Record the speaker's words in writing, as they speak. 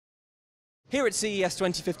Here at CES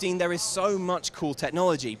 2015, there is so much cool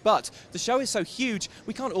technology, but the show is so huge,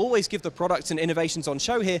 we can't always give the products and innovations on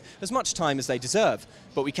show here as much time as they deserve.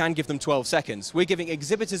 But we can give them 12 seconds. We're giving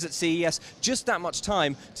exhibitors at CES just that much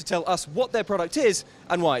time to tell us what their product is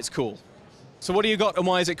and why it's cool. So what do you got and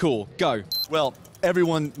why is it cool? Go. Well,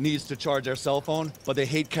 everyone needs to charge their cell phone, but they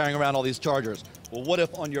hate carrying around all these chargers. Well, what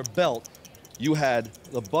if on your belt you had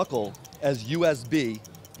the buckle as USB,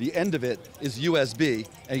 the end of it is USB,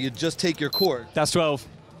 and you just take your cord. That's 12.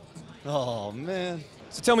 Oh, man.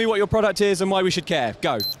 So tell me what your product is and why we should care.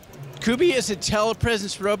 Go. Kubi is a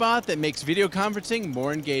telepresence robot that makes video conferencing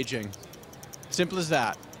more engaging. Simple as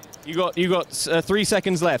that. You got 3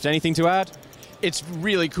 seconds left. Anything to add? It's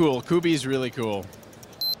really cool. Kubi is really cool.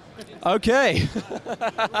 Okay.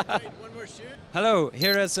 One more shoot. Hello,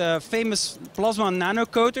 here is a famous plasma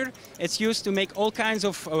nanocoater. It's used to make all kinds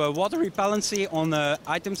of water repellency on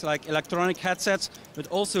items like electronic headsets, but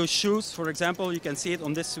also shoes. For example, you can see it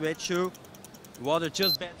on this suede shoe. Water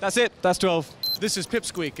just... That's it. That's 12. This is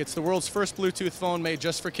Pipsqueak. It's the world's first Bluetooth phone made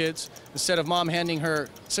just for kids. Instead of mom handing her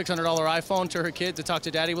 $600 iPhone to her kid to talk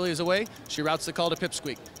to daddy while he's away, she routes the call to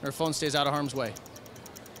Pipsqueak. Her phone stays out of harm's way.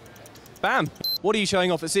 Bam. What are you showing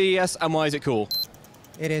off at CES and why is it cool?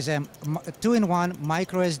 It is a 2-in-1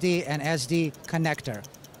 micro SD and SD connector.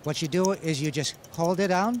 What you do is you just hold it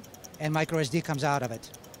down and micro SD comes out of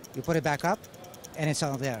it. You put it back up and it's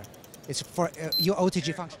all there. It's for your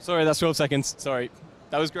OTG function. Sorry, that's 12 seconds. Sorry.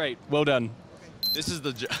 That was great. Well done. This is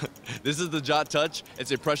the Jot Touch.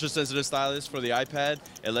 It's a pressure-sensitive stylus for the iPad.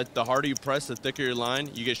 The harder you press, the thicker your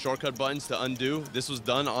line. You get shortcut buttons to undo. This was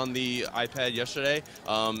done on the iPad yesterday,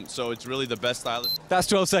 so it's really the best stylus. That's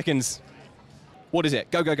 12 seconds. What is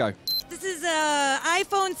it? Go, go, go. This is an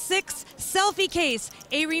iPhone 6 selfie case,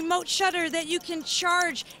 a remote shutter that you can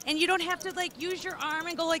charge, and you don't have to use your arm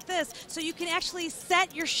and go like this. So you can actually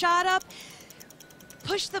set your shot up,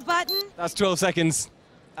 push the button. That's 12 seconds.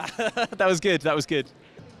 That was good. That was good.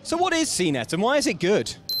 So what is CNET and why is it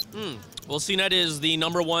good? Well, CNET is the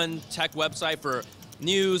 #1 tech website for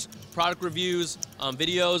news, product reviews,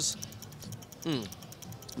 videos.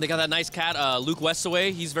 They got that nice cat, Luke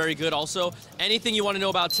Westaway. He's very good also. Anything you want to know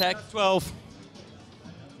about tech. 12.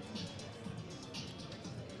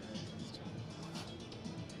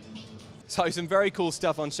 So some very cool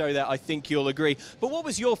stuff on show there, I think you'll agree. But what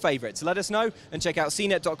was your favorite? So let us know and check out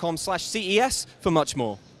cnet.com/CES for much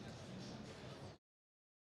more.